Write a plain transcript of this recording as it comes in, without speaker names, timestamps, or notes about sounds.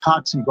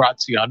Cox and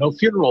Graziano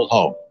Funeral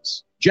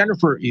Homes.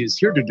 Jennifer is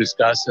here to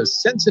discuss a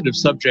sensitive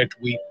subject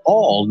we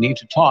all need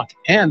to talk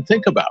and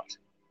think about.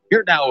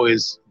 Here now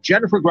is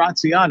Jennifer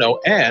Graziano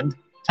and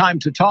Time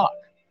to Talk.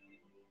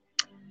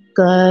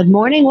 Good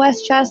morning,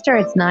 Westchester.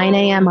 It's 9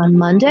 a.m. on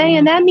Monday,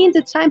 and that means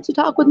it's time to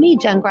talk with me,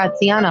 Jen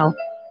Graziano.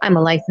 I'm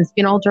a licensed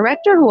funeral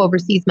director who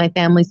oversees my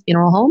family's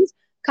funeral homes,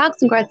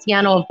 Cox and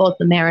Graziano of both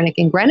the Mamaroneck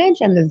and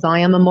Greenwich and the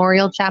Zion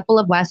Memorial Chapel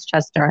of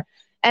Westchester.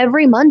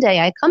 Every Monday,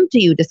 I come to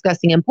you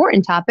discussing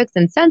important topics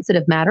and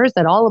sensitive matters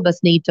that all of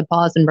us need to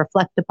pause and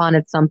reflect upon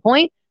at some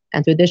point.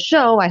 And through this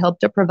show, I hope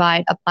to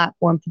provide a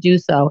platform to do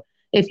so.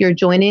 If you're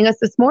joining us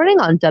this morning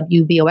on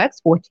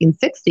WVOX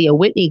 1460, a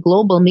Whitney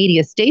Global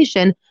Media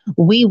station,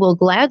 we will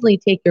gladly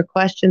take your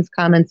questions,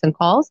 comments, and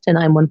calls to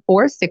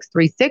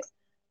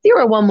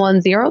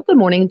 914-636-0110. Good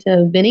morning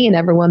to Vinny and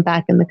everyone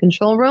back in the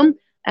control room.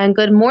 And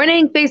good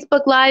morning,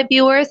 Facebook Live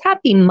viewers.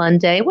 Happy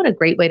Monday. What a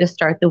great way to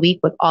start the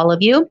week with all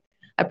of you.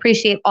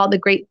 Appreciate all the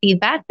great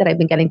feedback that I've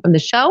been getting from the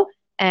show.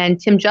 And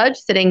Tim Judge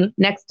sitting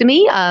next to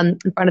me in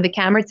front of the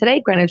camera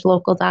today,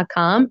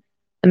 GreenwichLocal.com,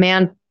 the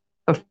man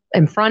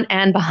in front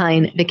and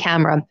behind the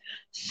camera.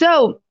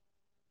 So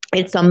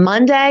it's a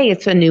Monday.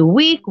 It's a new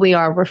week. We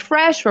are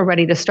refreshed. We're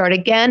ready to start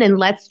again. And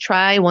let's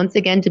try once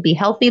again to be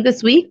healthy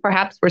this week.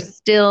 Perhaps we're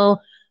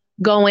still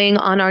going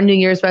on our New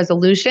Year's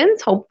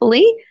resolutions,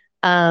 hopefully.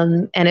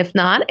 And if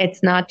not,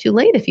 it's not too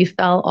late. If you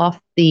fell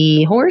off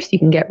the horse, you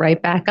can get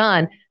right back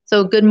on.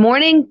 So good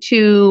morning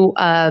to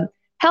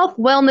health,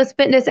 wellness,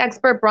 fitness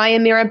expert,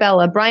 Bryan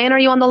Mirabella. Bryan, are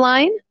you on the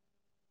line?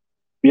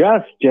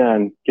 Yes,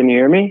 Jen. Can you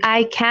hear me?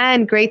 I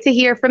can. Great to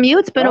hear from you.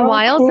 It's been a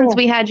while since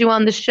we had you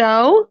on the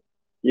show.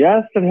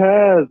 Yes, it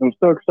has. I'm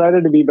so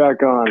excited to be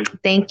back on.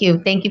 Thank you.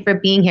 Thank you for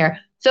being here.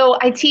 So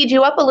I teed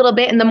you up a little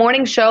bit in the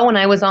morning show when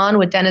I was on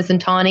with Dennis and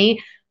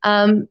Tawny,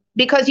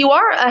 because you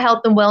are a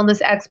health and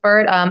wellness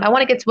expert. I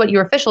want to get to what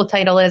your official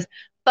title is,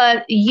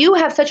 but you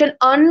have such an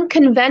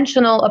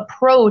unconventional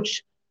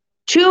approach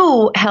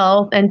to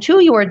health and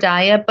to your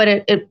diet, but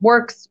it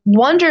works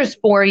wonders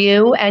for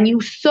you, and you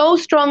so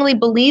strongly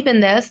believe in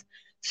this.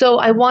 So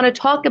I want to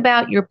talk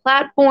about your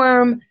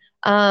platform,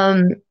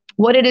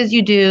 what it is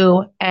you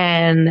do,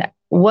 and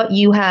what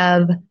you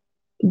have,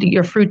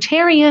 your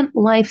fruitarian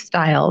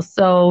lifestyle.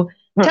 So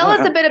tell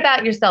us a bit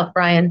about yourself,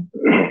 Bryan.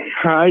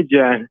 Hi,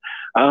 Jen.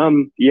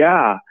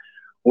 Yeah,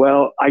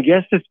 well, I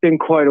guess it's been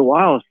quite a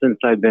while since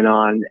I've been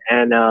on.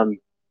 And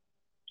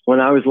when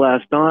I was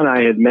last on,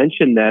 I had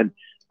mentioned that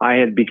I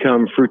had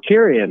become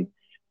fruitarian,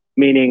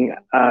 meaning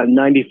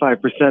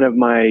 95% of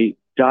my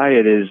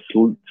diet is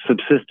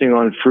subsisting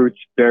on fruits,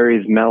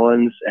 berries,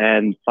 melons,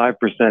 and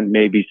 5%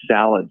 maybe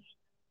salads.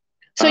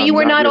 So you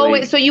were not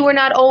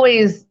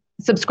always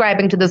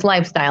subscribing to this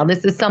lifestyle.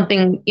 This is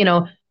something,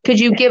 could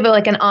you give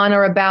like an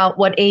honor about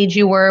what age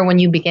you were when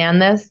you began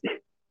this?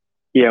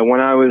 Yeah, when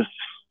I was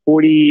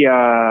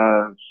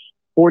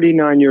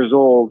 49 years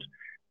old,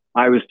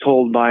 I was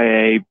told by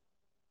a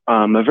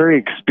very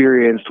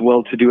experienced,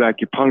 well-to-do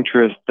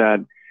acupuncturist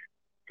that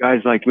guys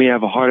like me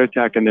have a heart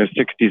attack in their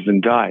 60s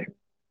and die.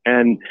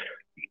 And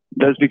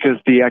that's because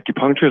the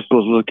acupuncturist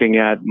was looking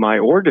at my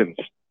organs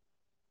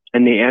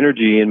and the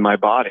energy in my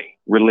body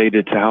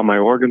related to how my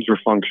organs were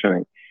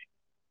functioning.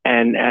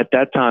 And at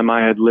that time,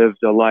 I had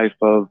lived a life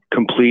of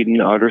complete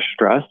and utter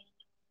stress,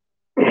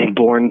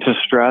 born to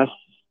stress,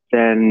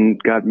 then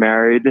got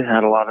married,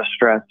 had a lot of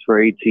stress for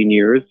 18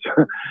 years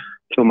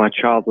till my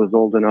child was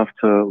old enough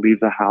to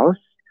leave the house.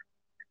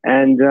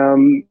 And,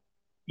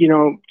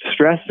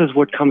 stress is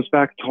what comes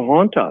back to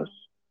haunt us.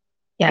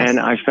 Yes. And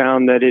I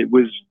found that it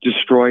was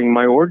destroying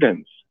my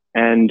organs.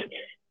 And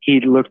he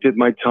looked at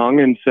my tongue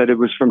and said it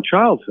was from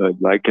childhood,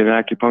 like an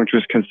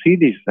acupuncturist can see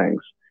these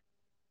things.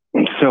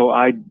 And so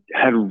I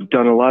had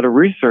done a lot of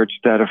research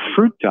that a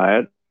fruit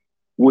diet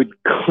would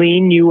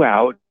clean you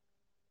out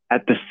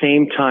at the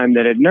same time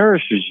that it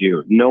nourishes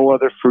you. No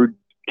other fruit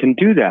can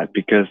do that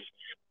because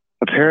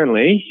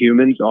apparently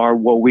humans are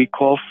what we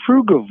call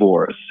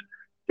frugivores.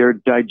 Their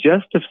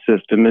digestive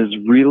system is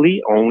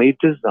really only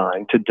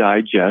designed to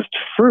digest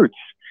fruits.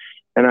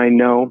 And I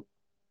know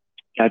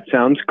that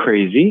sounds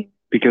crazy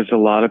because a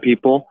lot of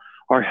people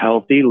are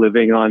healthy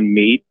living on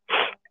meat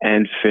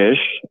and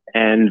fish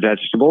and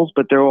vegetables,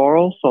 but there are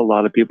also a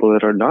lot of people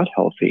that are not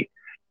healthy.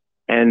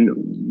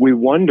 And we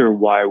wonder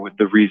why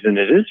the reason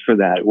it is for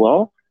that.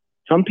 Well,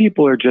 some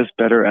people are just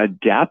better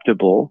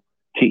adaptable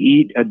to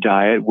eat a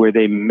diet where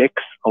they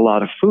mix a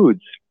lot of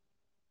foods.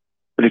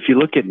 But if you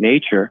look at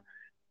nature,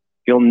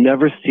 you'll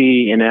never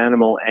see an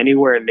animal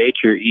anywhere in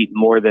nature eat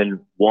more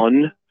than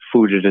one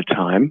food at a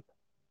time.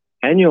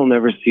 And you'll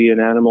never see an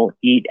animal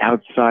eat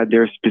outside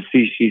their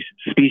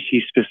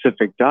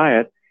species-specific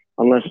diet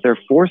unless they're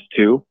forced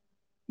to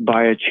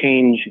by a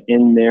change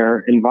in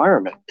their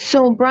environment.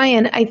 So,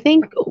 Bryan, I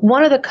think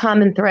one of the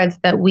common threads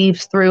that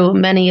weaves through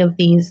many of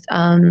these,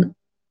 and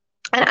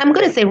I'm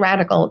going to say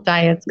radical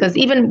diets, because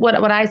even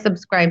what I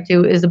subscribe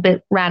to is a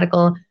bit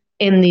radical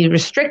in the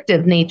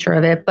restrictive nature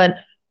of it, but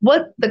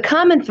what the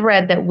common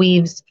thread that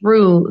weaves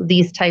through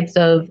these types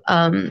of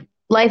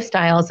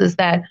lifestyles is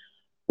that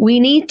we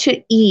need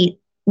to eat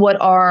what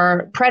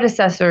our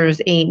predecessors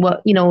ate,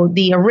 what,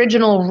 the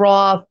original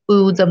raw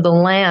foods of the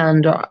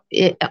land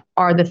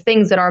are the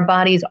things that our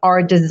bodies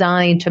are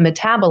designed to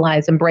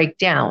metabolize and break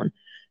down.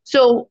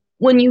 So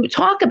when you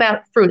talk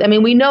about fruit, I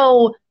mean, we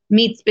know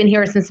meat's been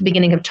here since the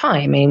beginning of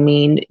time. I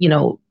mean,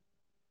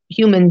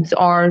 humans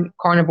are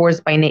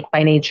carnivores by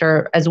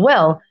nature as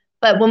well.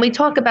 But when we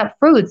talk about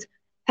fruits,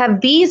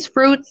 have these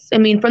fruits, I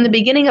mean, from the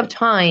beginning of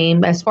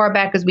time, as far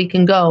back as we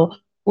can go,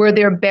 were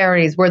there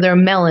berries? Were there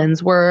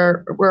melons?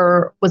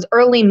 Was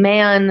early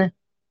man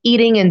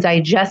eating and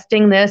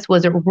digesting this?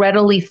 Was it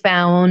readily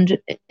found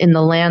in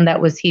the land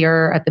that was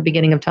here at the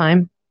beginning of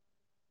time?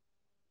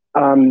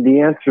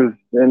 The answer is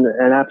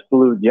an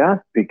absolute yes,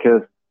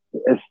 because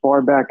as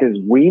far back as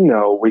we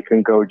know, we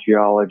can go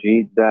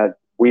geology, that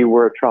we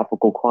were a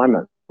tropical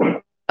climate.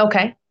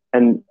 Okay.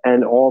 And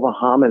all the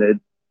hominids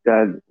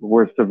that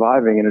were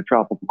surviving in a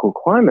tropical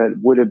climate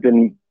would have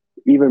been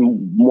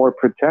even more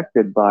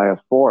protected by a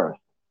forest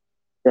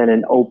than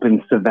an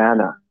open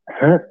savanna,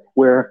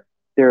 where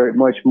they're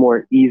much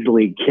more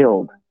easily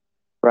killed,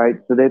 right?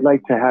 So they'd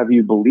like to have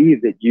you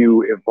believe that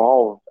you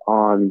evolved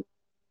on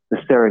the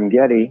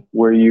Serengeti,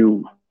 where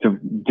you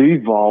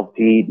devolved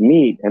to eat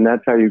meat, and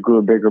that's how you grew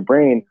a bigger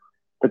brain.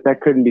 But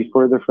that couldn't be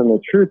further from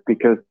the truth,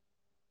 because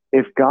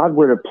if God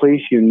were to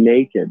place you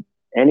naked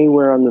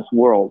anywhere on this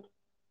world,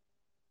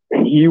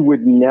 you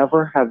would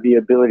never have the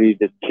ability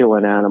to kill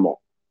an animal,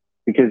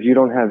 because you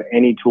don't have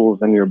any tools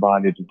in your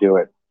body to do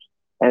it.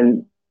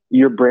 And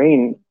your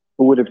brain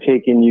would have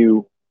taken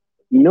you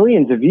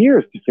millions of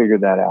years to figure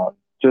that out,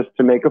 just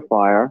to make a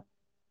fire.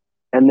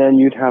 And then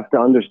you'd have to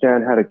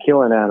understand how to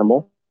kill an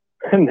animal.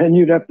 And then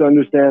you'd have to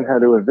understand how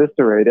to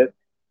eviscerate it.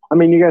 I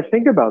mean, you guys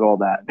think about all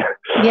that.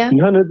 Yeah.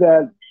 None of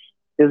that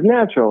is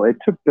natural. It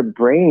took the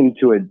brain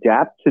to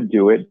adapt to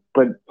do it.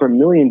 But for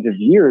millions of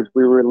years,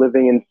 we were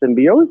living in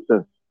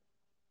symbiosis.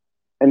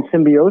 And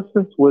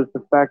symbiosis was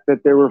the fact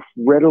that there were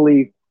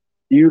readily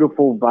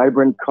beautiful,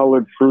 vibrant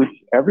colored fruits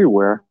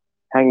everywhere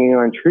hanging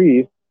on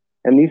trees.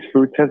 And these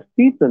fruits have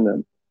seeds in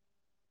them.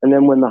 And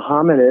then when the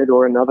hominid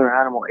or another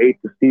animal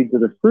ate the seeds of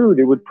the fruit,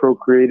 it would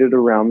procreate it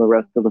around the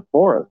rest of the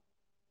forest.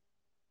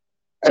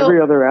 So,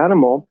 every other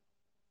animal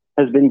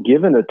has been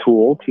given a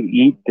tool to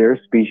eat their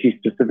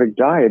species-specific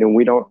diet, and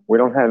we don't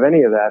have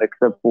any of that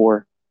except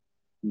for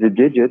the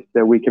digits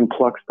that we can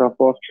pluck stuff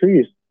off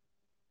trees.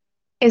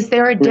 Is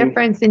there a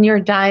difference in your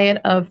diet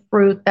of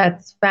fruit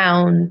that's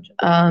found,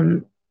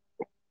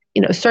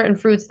 certain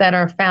fruits that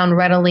are found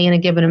readily in a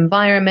given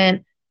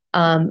environment?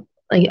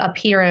 Like up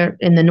here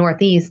in the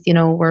Northeast,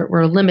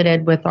 we're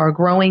limited with our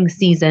growing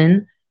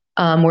season,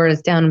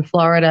 whereas down in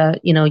Florida,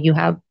 you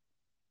have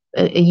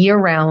a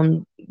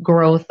year-round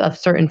growth of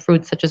certain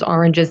fruits such as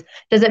oranges.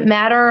 Does it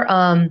matter,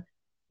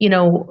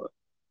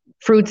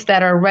 fruits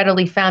that are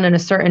readily found in a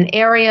certain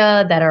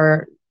area that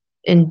are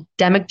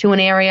endemic to an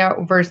area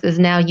versus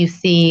now you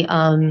see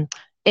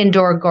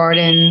indoor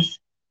gardens?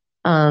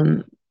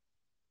 Does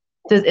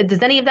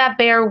any of that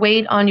bear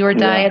weight on your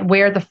diet,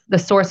 where the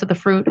source of the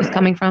fruit is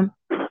coming from?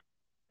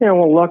 Yeah,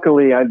 well,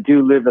 luckily I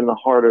do live in the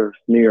heart of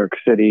New York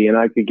City, and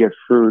I could get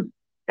fruit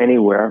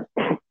anywhere.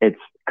 It's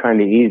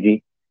kind of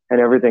easy. And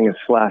everything is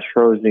flash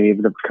frozen,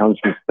 even if it comes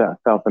from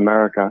South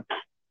America.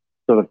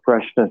 So the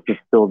freshness is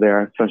still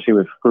there, especially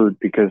with fruit,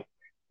 because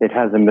it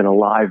hasn't been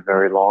alive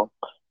very long.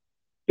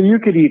 So you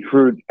could eat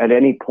fruit at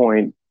any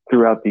point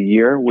throughout the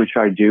year, which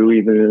I do,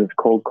 even in this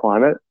cold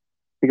climate,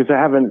 because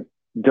I'm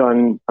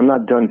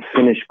not done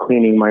finished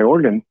cleaning my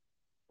organs,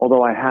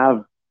 although I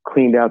have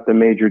cleaned out the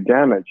major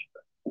damage.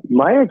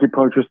 My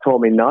acupuncturist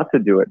told me not to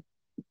do it.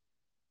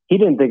 He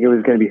didn't think it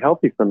was going to be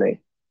healthy for me.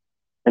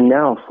 And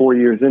now, 4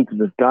 years into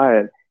this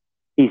diet,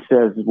 he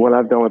says, what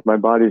I've done with my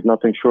body is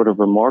nothing short of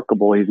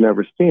remarkable. He's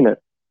never seen it.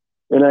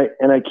 And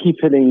I keep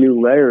hitting new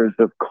layers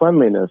of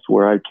cleanliness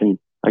where I can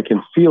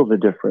feel the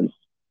difference.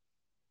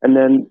 And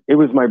then it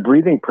was my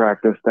breathing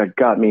practice that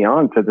got me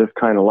onto this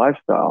kind of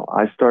lifestyle.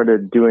 I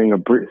started doing a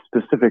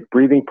specific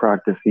breathing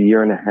practice a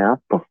year and a half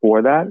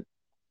before that.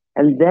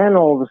 And then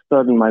all of a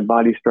sudden, my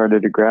body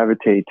started to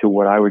gravitate to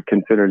what I would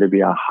consider to be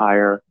a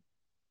higher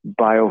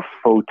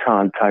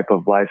biophoton type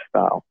of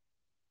lifestyle.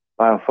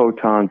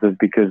 Biophotons is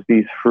because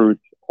these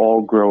fruits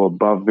all grow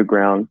above the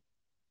ground.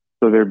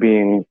 So they're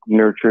being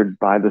nurtured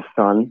by the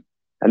sun.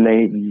 And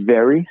they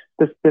very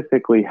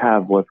specifically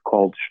have what's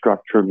called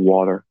structured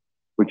water,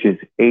 which is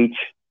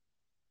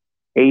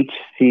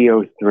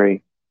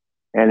HCO3.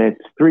 And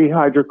it's 3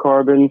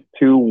 hydrocarbons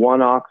to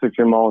 1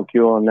 oxygen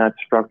molecule, and that's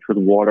structured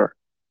water.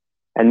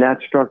 And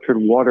that structured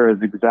water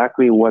is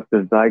exactly what the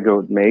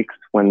zygote makes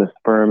when the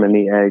sperm and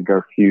the egg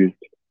are fused.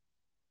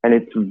 And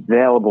it's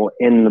available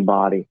in the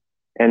body.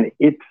 And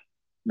it's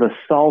the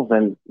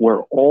solvent where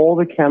all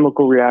the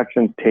chemical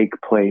reactions take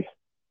place.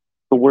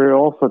 But we're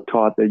also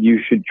taught that you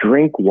should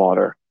drink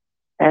water.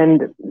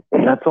 And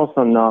that's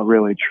also not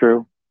really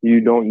true.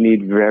 You don't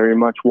need very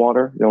much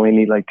water. You only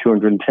need like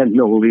 210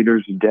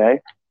 milliliters a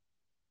day.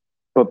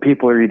 But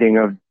people are eating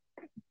a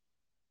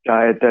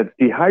diet that's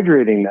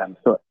dehydrating them.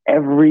 So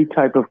every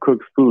type of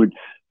cooked food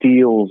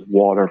steals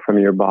water from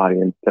your body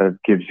instead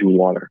of gives you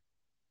water.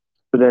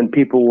 So then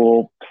people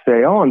will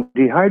say, oh, I'm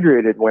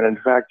dehydrated, when in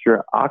fact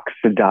you're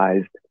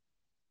oxidized.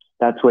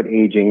 That's what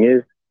aging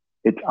is.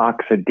 It's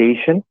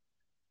oxidation.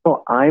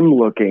 So I'm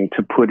looking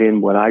to put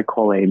in what I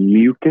call a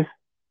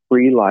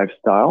mucus-free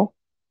lifestyle,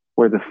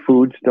 where the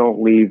foods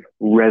don't leave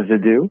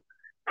residue.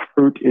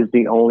 Fruit is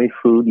the only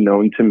food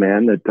known to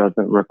man that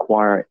doesn't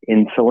require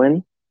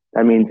insulin.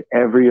 That means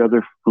every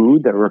other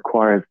food that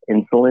requires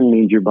insulin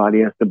means your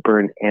body has to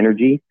burn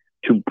energy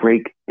to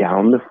break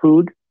down the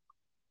food.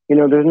 You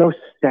know, there's no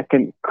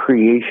second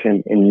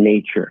creation in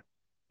nature.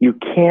 You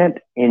can't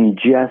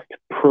ingest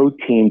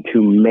protein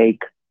to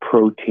make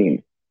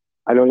protein.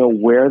 I don't know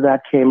where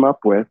that came up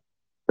with,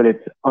 but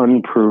it's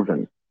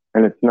unproven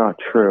and it's not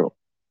true.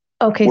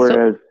 Okay,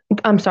 so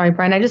I'm sorry,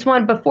 Bryan. I just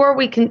want, before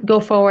we can go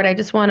forward, I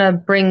just want to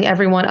bring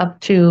everyone up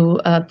to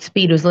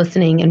speed who's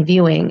listening and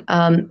viewing.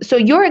 So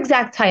your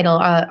exact title,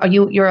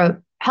 you're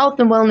a health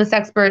and wellness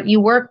expert.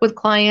 You work with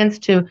clients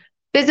to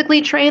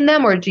physically train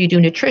them, or do you do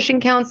nutrition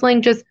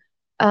counseling? Just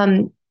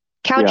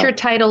couch your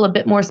title a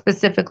bit more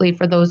specifically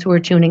for those who are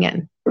tuning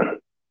in.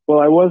 Well,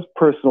 I was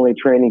personally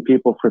training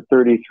people for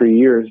 33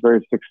 years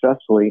very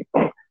successfully.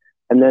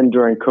 And then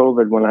during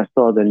COVID, when I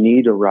saw the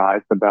need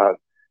arise about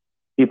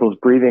people's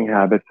breathing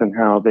habits and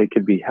how they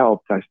could be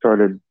helped, I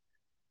started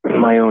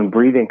my own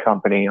breathing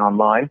company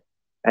online.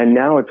 And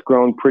now it's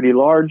grown pretty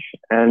large.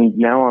 And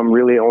now I'm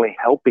really only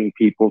helping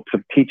people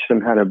to teach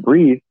them how to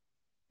breathe,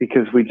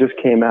 because we just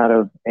came out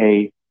of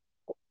an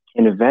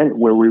event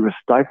where we were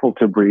stifled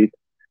to breathe.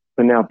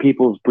 So now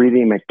people's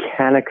breathing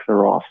mechanics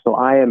are off. So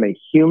I am a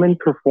human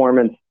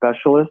performance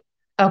specialist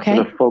with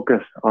a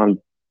focus on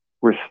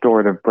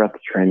restorative breath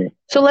training.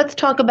 So let's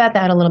talk about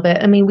that a little bit.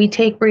 I mean, we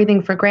take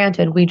breathing for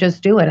granted. We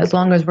just do it. As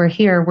long as we're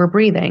here, we're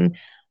breathing.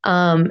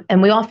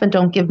 And we often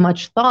don't give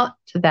much thought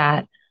to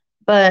that.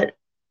 But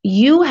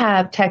you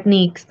have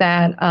techniques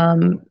that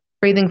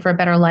breathing for a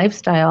better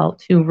lifestyle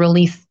to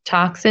release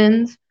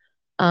toxins,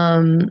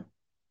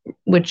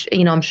 which,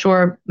 you know, I'm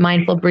sure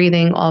mindful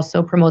breathing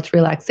also promotes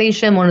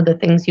relaxation. One of the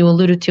things you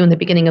alluded to in the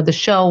beginning of the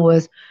show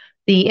was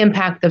the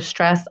impact of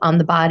stress on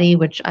the body,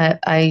 which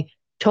I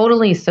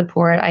totally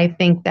support. I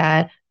think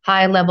that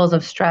high levels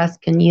of stress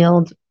can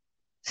yield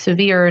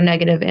severe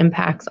negative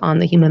impacts on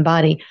the human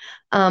body.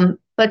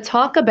 But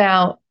talk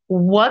about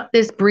what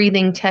this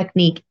breathing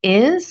technique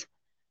is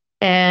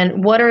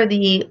and what are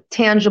the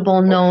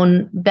tangible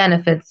known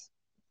benefits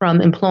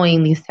from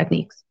employing these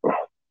techniques.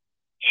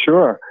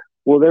 Sure.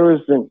 Well, there was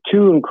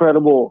two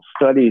incredible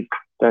studies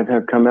that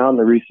have come out in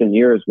the recent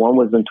years. One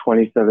was in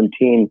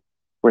 2017,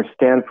 where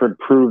Stanford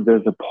proved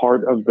there's a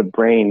part of the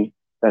brain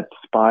that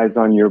spies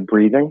on your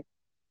breathing.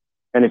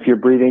 And if you're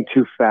breathing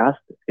too fast,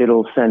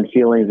 it'll send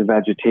feelings of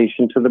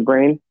agitation to the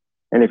brain.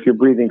 And if you're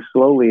breathing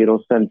slowly,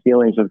 it'll send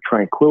feelings of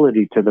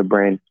tranquility to the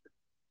brain.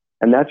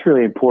 And that's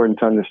really important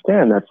to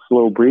understand, that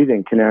slow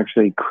breathing can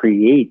actually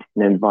create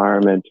an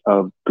environment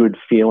of good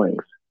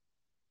feelings.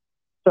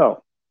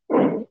 So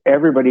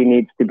everybody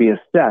needs to be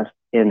assessed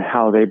in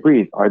how they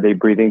breathe. Are they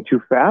breathing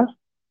too fast,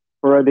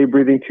 or are they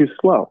breathing too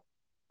slow?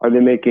 Are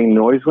they making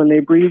noise when they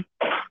breathe,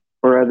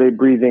 or are they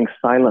breathing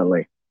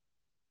silently?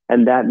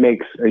 And that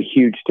makes a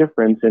huge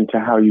difference into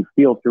how you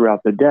feel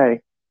throughout the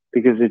day,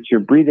 because it's your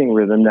breathing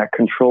rhythm that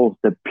controls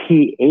the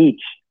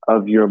pH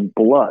of your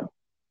blood.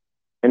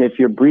 And if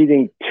you're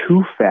breathing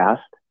too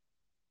fast,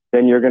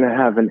 then you're going to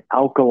have an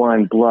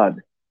alkaline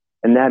blood.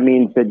 And that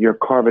means that your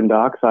carbon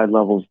dioxide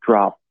levels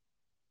drop.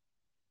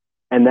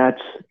 And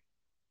that's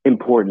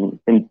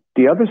important. And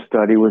the other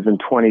study was in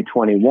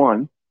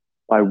 2021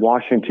 by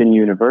Washington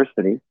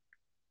University.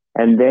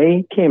 And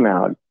they came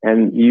out,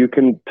 and you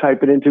can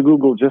type it into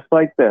Google just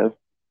like this.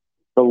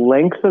 The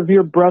length of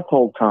your breath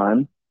hold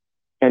time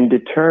can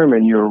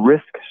determine your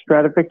risk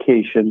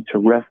stratification to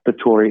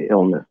respiratory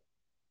illness.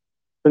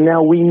 So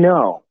now we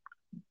know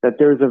that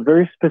there's a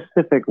very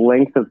specific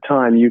length of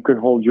time you can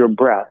hold your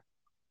breath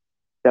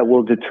that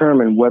will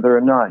determine whether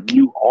or not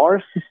you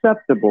are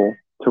susceptible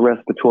to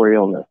respiratory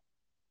illness.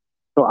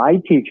 So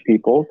I teach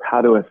people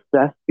how to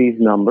assess these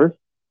numbers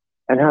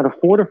and how to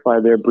fortify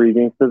their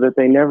breathing so that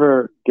they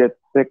never get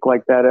sick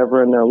like that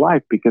ever in their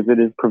life, because it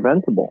is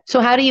preventable.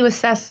 So how do you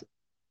assess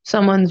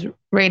someone's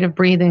rate of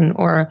breathing?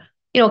 Or,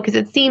 you know, because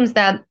it seems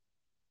that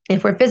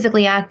if we're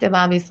physically active,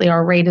 obviously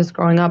our rate is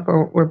growing up,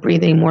 or we're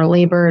breathing more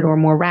labored or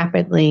more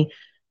rapidly.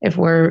 If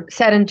we're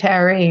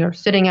sedentary or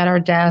sitting at our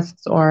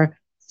desks or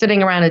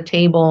sitting around a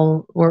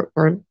table, we're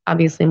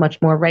obviously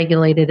much more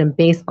regulated and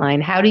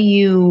baseline. How do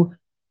you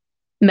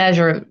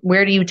measure?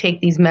 Where do you take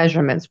these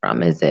measurements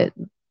from? Is it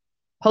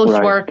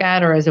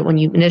post-workout, or is it when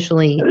you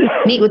initially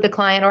meet with the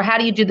client, or how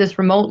do you do this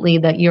remotely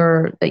that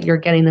you're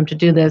getting them to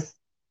do this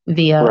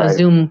via a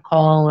Zoom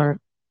call or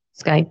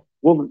Skype?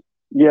 Well,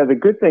 yeah, the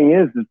good thing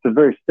is it's a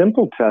very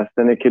simple test,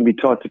 and it can be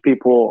taught to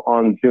people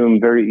on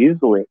Zoom very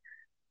easily.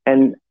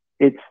 And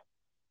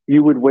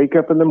you would wake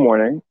up in the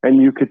morning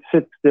and you could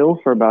sit still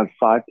for about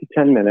 5 to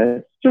 10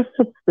 minutes. Just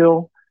sit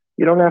still.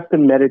 You don't have to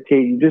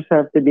meditate. You just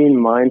have to be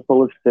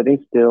mindful of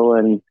sitting still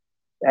and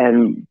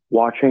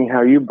watching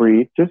how you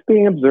breathe, just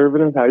being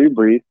observant of how you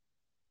breathe.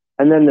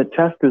 And then the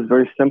test is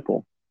very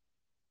simple.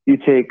 you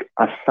take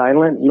a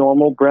silent,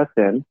 normal breath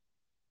in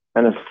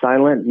and a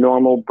silent,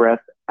 normal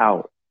breath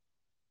out.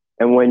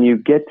 And when you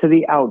get to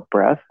the out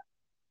breath,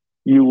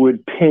 you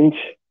would pinch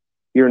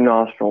your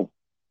nostrils,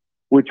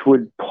 which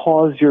would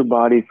pause your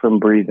body from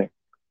breathing.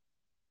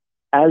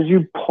 As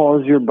you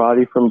pause your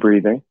body from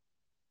breathing,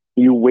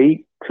 you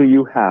wait till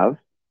you have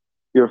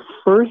your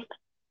first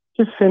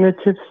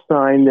definitive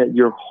sign that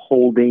you're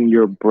holding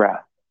your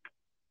breath.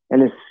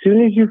 And as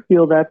soon as you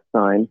feel that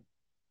sign,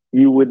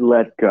 you would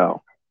let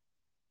go.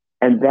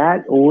 And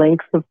that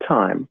length of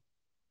time,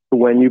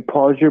 when you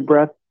pause your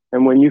breath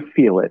and when you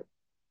feel it,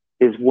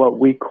 is what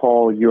we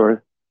call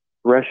your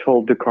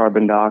threshold to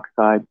carbon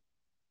dioxide.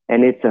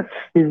 And it's a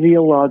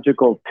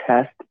physiological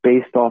test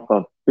based off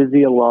of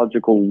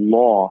physiological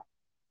law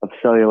of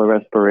cellular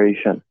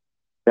respiration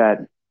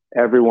that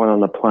everyone on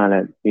the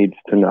planet needs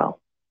to know.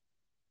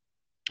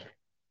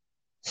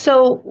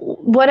 So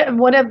what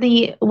has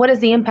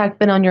the impact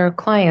been on your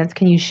clients?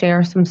 Can you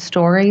share some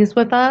stories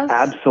with us?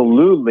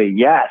 Absolutely,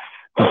 yes.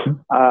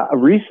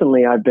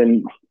 Recently,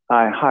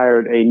 I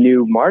hired a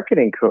new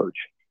marketing coach,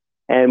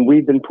 and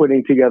we've been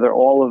putting together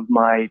all of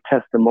my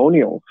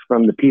testimonials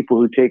from the people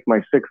who take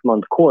my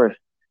 6-month course.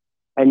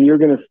 And you're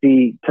going to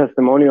see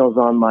testimonials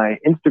on my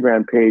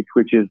Instagram page,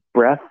 which is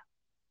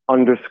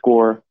breath_verse,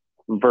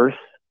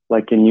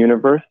 like in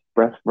universe,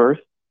 breath verse.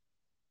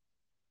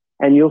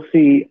 And you'll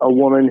see a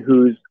woman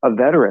who's a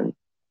veteran,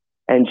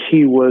 and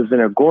she was an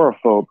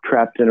agoraphobe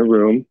trapped in a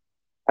room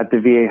at the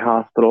VA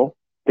hospital,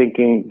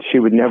 thinking she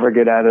would never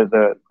get out of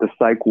the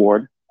psych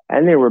ward.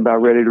 And they were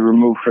about ready to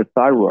remove her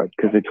thyroid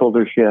because they told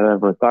her she had to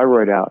have her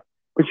thyroid out.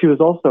 But she was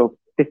also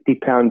 50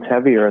 pounds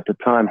heavier at the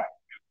time.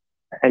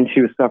 And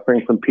she was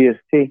suffering from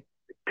PTSD.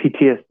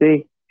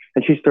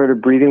 And she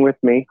started breathing with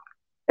me.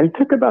 And it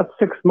took about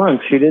 6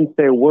 months. She didn't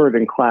say a word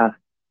in class.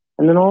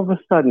 And then all of a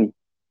sudden,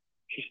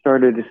 she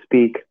started to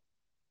speak.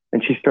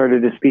 And she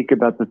started to speak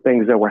about the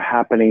things that were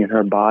happening in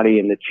her body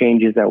and the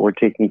changes that were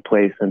taking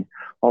place. And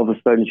all of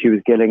a sudden, she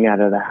was getting out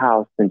of the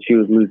house and she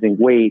was losing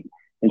weight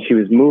and she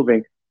was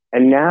moving.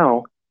 And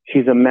now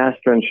she's a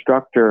master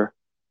instructor,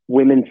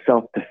 women's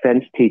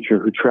self-defense teacher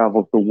who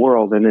travels the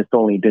world. And it's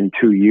only been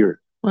 2 years.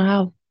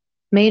 Wow.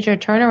 Major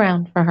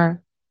turnaround for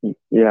her.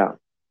 Yeah.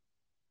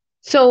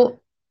 So,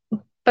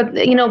 but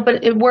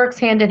it works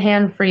hand in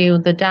hand for you,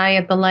 the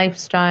diet, the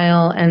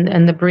lifestyle,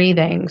 and the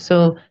breathing.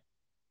 So,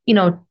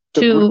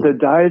 the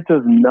diet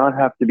does not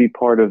have to be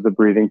part of the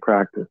breathing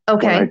practice.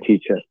 Okay. When I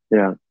teach it.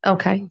 Yeah.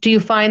 Okay. Do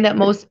you find that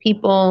most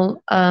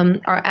people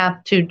are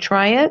apt to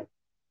try it?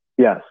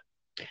 Yes.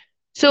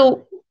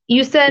 So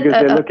you said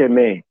because they look at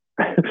me.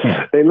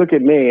 They look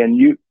at me,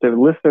 and the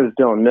listeners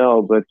don't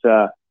know, but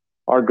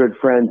our good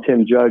friend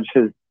Tim Judge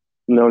has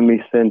known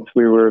me since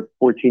we were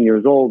 14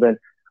 years old, and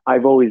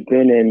I've always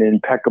been in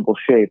impeccable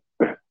shape.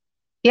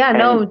 Yeah,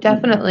 no,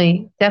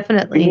 definitely.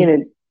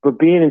 But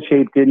being in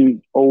shape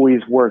didn't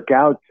always work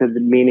out to the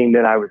meaning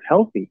that I was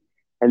healthy.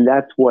 And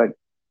that's what,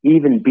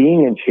 even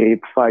being in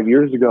shape 5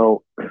 years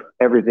ago,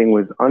 everything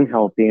was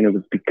unhealthy, and it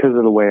was because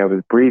of the way I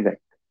was breathing.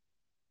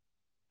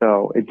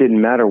 So it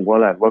didn't matter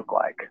what I looked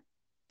like.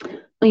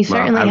 Well, you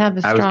certainly have a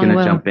strong will. I was going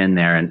to jump in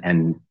there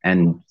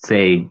and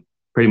say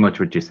pretty much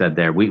what you said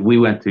there. We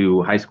went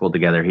to high school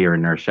together here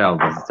in Rochelle,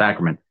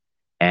 Sacrament,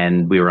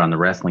 and we were on the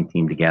wrestling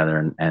team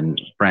together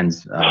and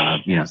friends,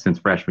 since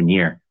freshman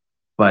year.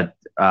 But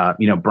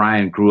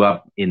Bryan grew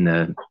up in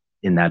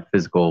that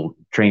physical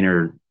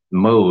trainer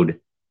mode,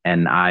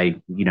 and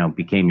I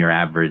became your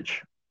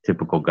average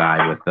typical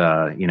guy with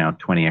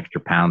 20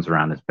 extra pounds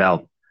around his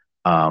belt.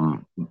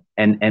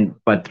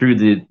 But through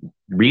the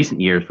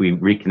recent years, we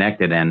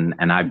reconnected,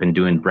 and I've been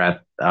doing breath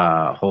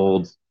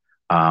holds.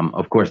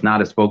 Of course,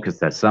 not as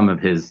focused as some of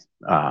his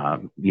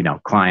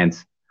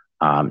clients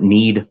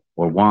need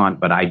or want,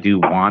 but I do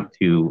want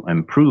to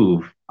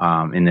improve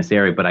in this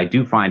area. But I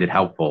do find it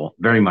helpful,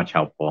 very much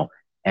helpful,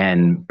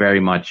 and very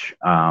much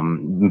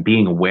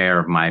being aware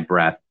of my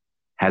breath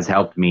has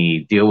helped me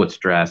deal with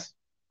stress.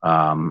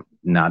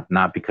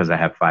 Not because I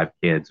have 5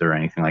 kids or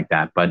anything like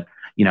that, but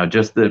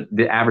just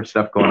the average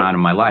stuff going on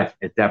in my life.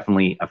 It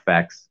definitely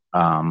affects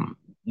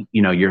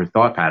your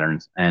thought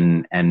patterns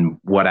and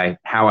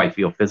how I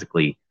feel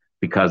physically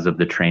because of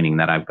the training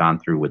that I've gone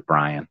through with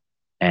Bryan.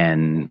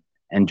 And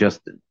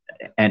just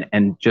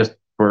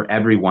for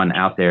everyone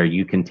out there,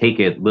 you can take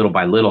it little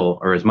by little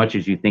or as much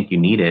as you think you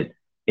need it.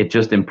 It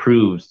just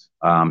improves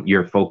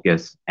your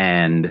focus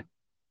and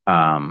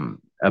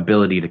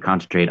ability to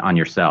concentrate on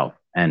yourself.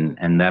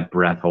 And that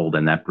breath hold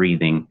and that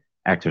breathing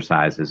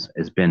exercise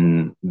has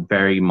been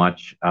very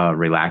much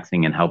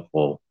relaxing and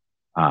helpful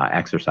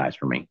exercise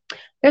for me.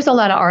 There's a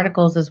lot of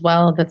articles as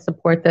well that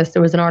support this.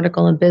 There was an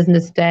article in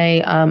Business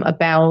Day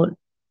about,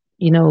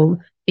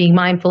 being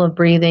mindful of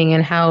breathing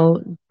and how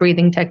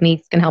breathing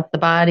techniques can help the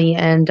body.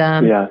 And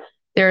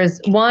there's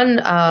one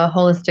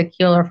holistic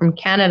healer from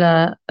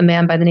Canada, a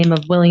man by the name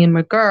of William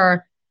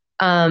McGurr.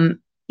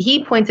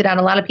 He pointed out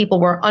a lot of people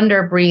were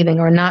under breathing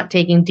or not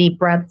taking deep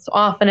breaths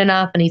often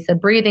enough. And he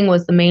said breathing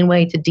was the main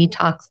way to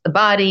detox the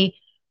body,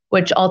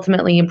 which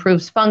ultimately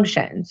improves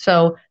function.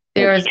 So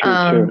there's,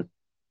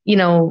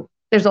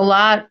 there's a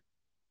lot,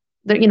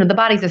 the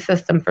body's a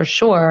system for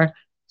sure.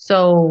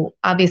 So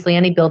obviously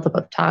any buildup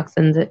of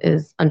toxins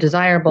is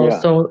undesirable. Yeah.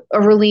 So a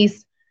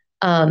release,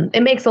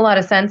 it makes a lot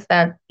of sense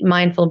that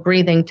mindful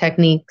breathing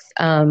techniques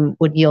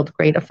would yield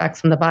great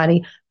effects from the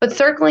body. But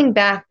circling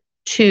back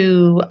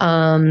to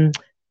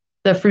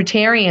the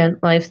fruitarian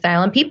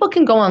lifestyle, and people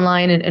can go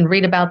online and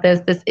read about this.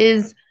 This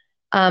is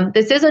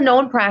a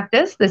known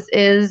practice. This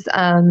is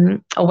a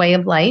way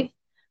of life.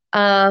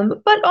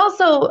 But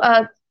also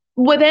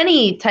with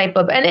any type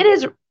of, and it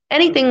is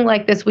anything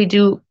like this, we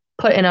do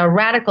put in a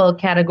radical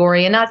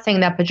category, and not saying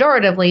that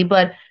pejoratively,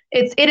 but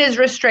it is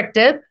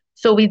restrictive.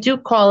 So we do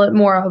call it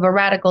more of a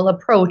radical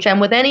approach.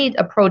 And with any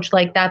approach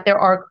like that, there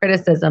are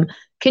criticism.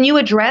 Can you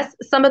address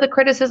some of the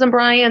criticism,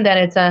 Bryan, that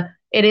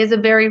it is a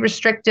very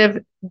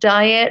restrictive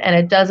diet and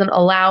it doesn't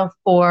allow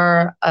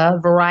for a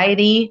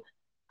variety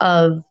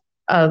of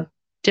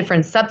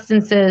different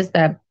substances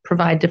that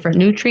provide different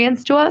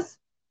nutrients to us?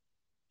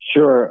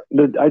 Sure.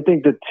 I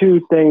think the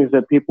two things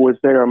that people would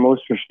say are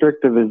most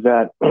restrictive is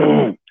that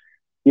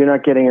you're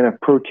not getting enough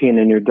protein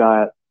in your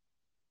diet.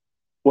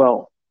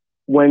 Well,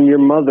 when your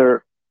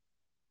mother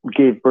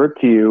gave birth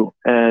to you,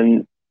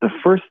 and the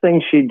first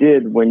thing she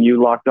did when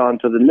you locked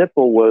onto the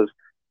nipple was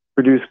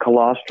produce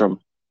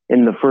colostrum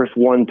in the first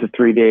 1 to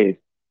 3 days.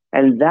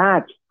 And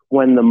that's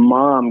when the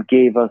mom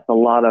gave us a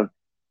lot of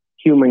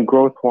human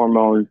growth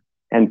hormones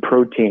and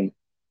protein.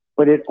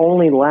 But it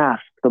only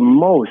lasts the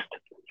most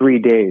 3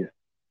 days.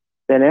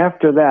 Then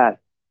after that,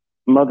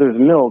 mother's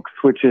milk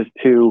switches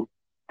to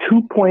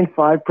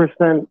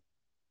 2.5%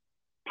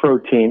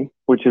 protein,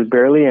 which is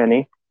barely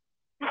any,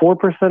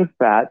 4%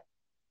 fat,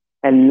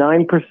 and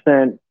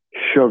 9%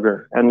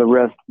 sugar, and the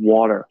rest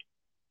water.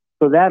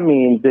 So that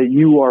means that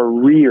you are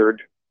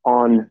reared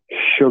on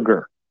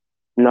sugar,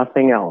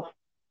 nothing else.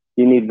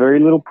 You need very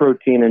little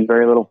protein and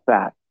very little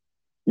fat.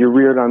 You're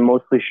reared on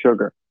mostly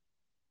sugar.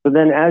 So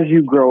then as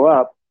you grow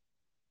up,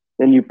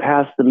 then you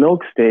pass the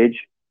milk stage,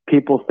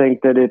 people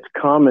think that it's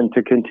common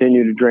to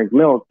continue to drink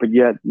milk, but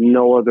yet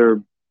no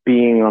other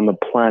being on the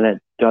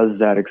planet does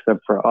that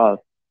except for us.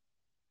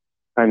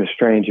 Kind of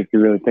strange if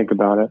you really think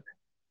about it.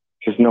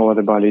 Just no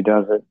other body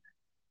does it.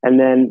 And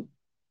then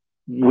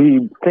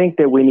we think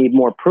that we need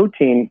more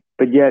protein,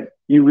 but yet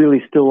you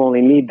really still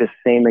only need the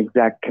same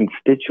exact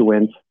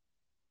constituents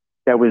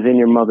that was in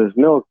your mother's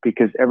milk,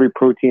 because every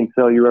protein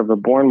cell you're ever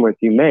born with,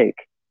 you make,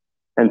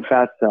 and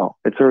fat cell.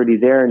 It's already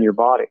there in your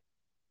body.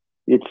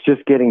 It's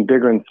just getting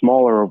bigger and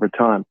smaller over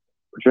time,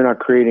 but you're not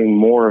creating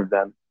more of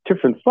them.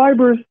 Different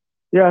fibers,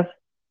 yes,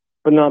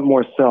 but not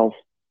more cells.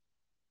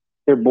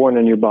 They're born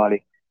in your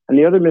body. And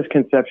the other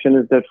misconception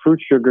is that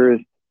fruit sugar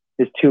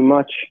is too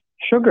much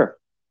sugar,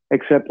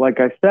 except like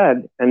I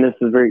said, and this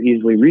is very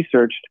easily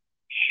researched,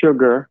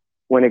 sugar,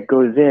 when it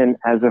goes in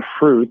as a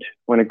fruit,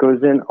 when it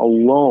goes in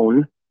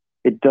alone,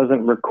 it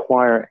doesn't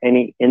require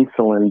any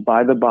insulin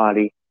by the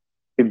body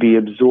to be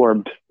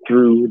absorbed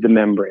through the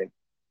membrane,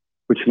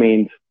 which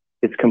means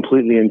it's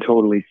completely and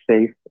totally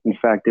safe. In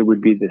fact, it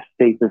would be the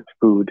safest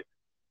food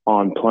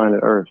on planet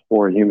Earth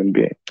for a human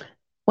being.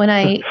 When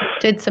I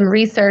did some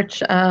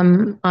research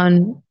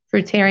on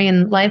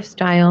fruitarian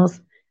lifestyles,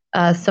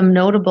 some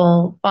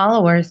notable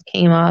followers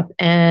came up,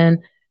 and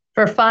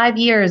for 5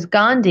 years,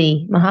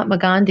 Mahatma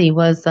Gandhi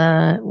was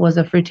a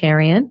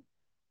fruitarian.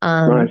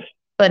 Nice.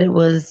 But it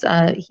was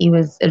he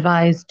was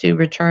advised to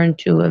return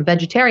to a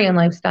vegetarian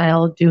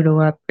lifestyle due to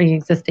a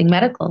pre-existing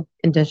medical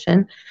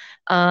condition.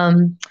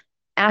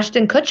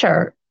 Ashton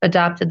Kutcher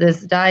adopted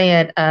this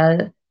diet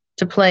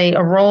to play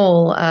a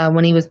role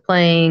when he was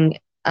playing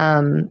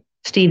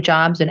Steve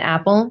Jobs in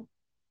Apple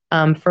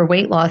for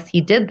weight loss.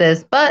 He did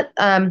this, but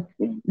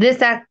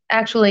this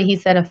actually, he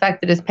said,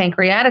 affected his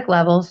pancreatic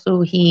levels,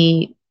 so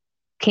he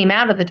came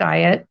out of the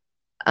diet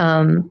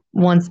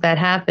once that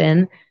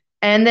happened.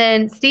 And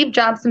then Steve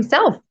Jobs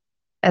himself,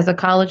 as a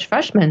college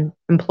freshman,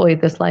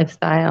 employed this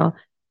lifestyle.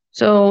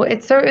 So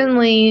it's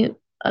certainly,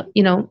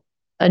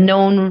 a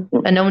known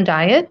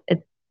diet.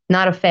 It's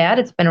not a fad.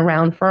 It's been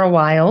around for a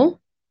while.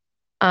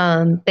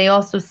 They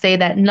also say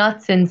that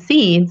nuts and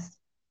seeds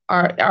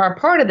are a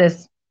part of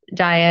this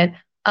diet,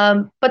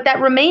 but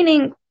that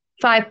remaining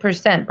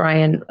 5%,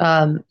 Bryan.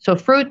 So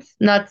fruits,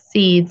 nuts,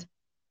 seeds.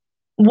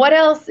 What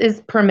else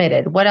is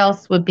permitted? What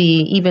else would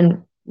be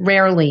even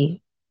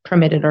rarely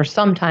permitted or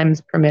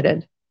sometimes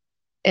permitted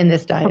in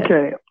this diet?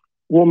 Okay.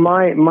 Well,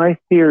 my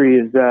theory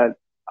is that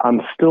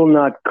I'm still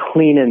not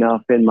clean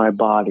enough in my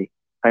body.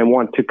 I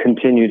want to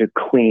continue to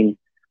clean.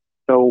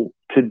 So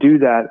to do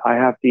that, I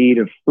have to eat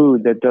a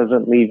food that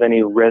doesn't leave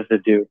any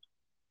residue.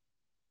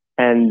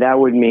 And that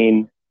would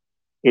mean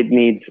it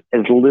needs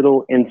as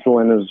little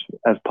insulin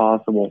as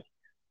possible.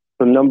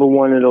 So number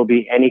one, it'll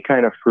be any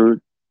kind of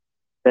fruit.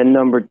 Then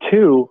number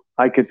two,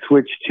 I could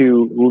switch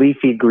to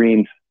leafy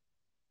greens.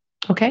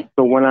 Okay.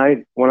 So when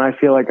I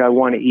feel like I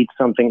want to eat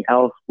something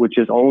else, which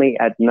is only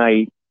at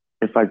night,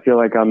 if I feel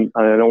like I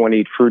don't want to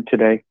eat fruit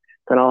today,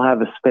 then I'll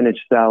have a spinach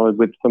salad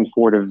with some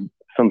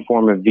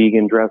form of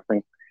vegan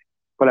dressing.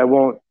 But I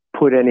won't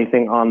put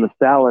anything on the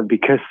salad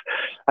because,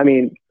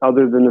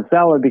 other than the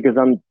salad, because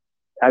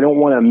I don't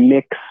want to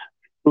mix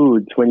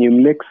foods. When you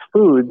mix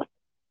foods,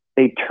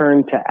 they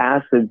turn to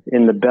acids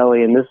in the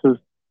belly. And this is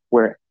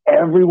where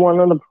everyone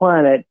on the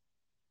planet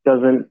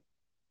doesn't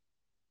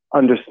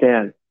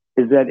understand,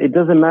 is that it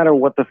doesn't matter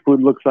what the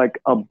food looks like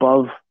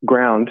above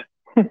ground.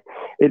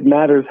 It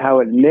matters how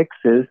it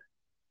mixes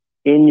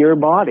in your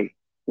body.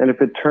 And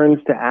if it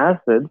turns to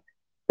acid,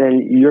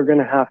 then you're going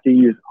to have to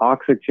use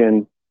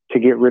oxygen to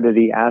get rid of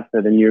the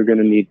acid, and you're going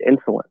to need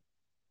insulin.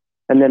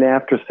 And then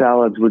after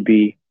salads would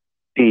be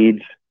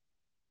seeds,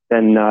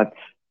 then nuts,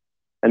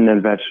 and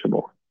then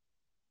vegetables.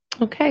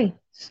 Okay.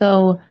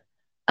 So,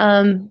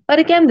 but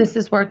again, this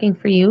is working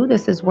for you.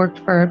 This has worked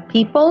for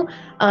people.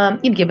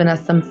 You've given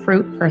us some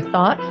fruit for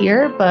thought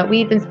here, but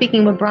we've been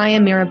speaking with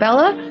Bryan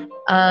Mirabella,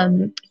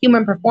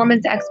 human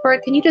performance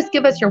expert. Can you just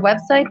give us your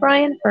website,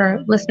 Bryan,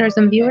 for listeners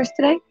and viewers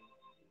today?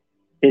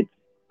 It's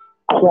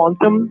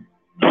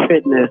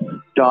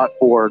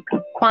quantumfitness.org.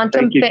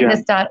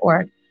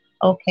 Quantumfitness.org.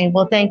 Okay,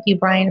 well, thank you,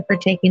 Bryan, for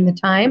taking the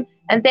time.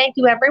 And thank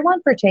you,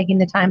 everyone, for taking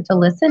the time to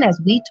listen as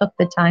we took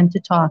the time to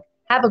talk.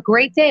 Have a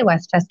great day,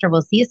 Westchester.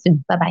 We'll see you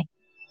soon. Bye-bye.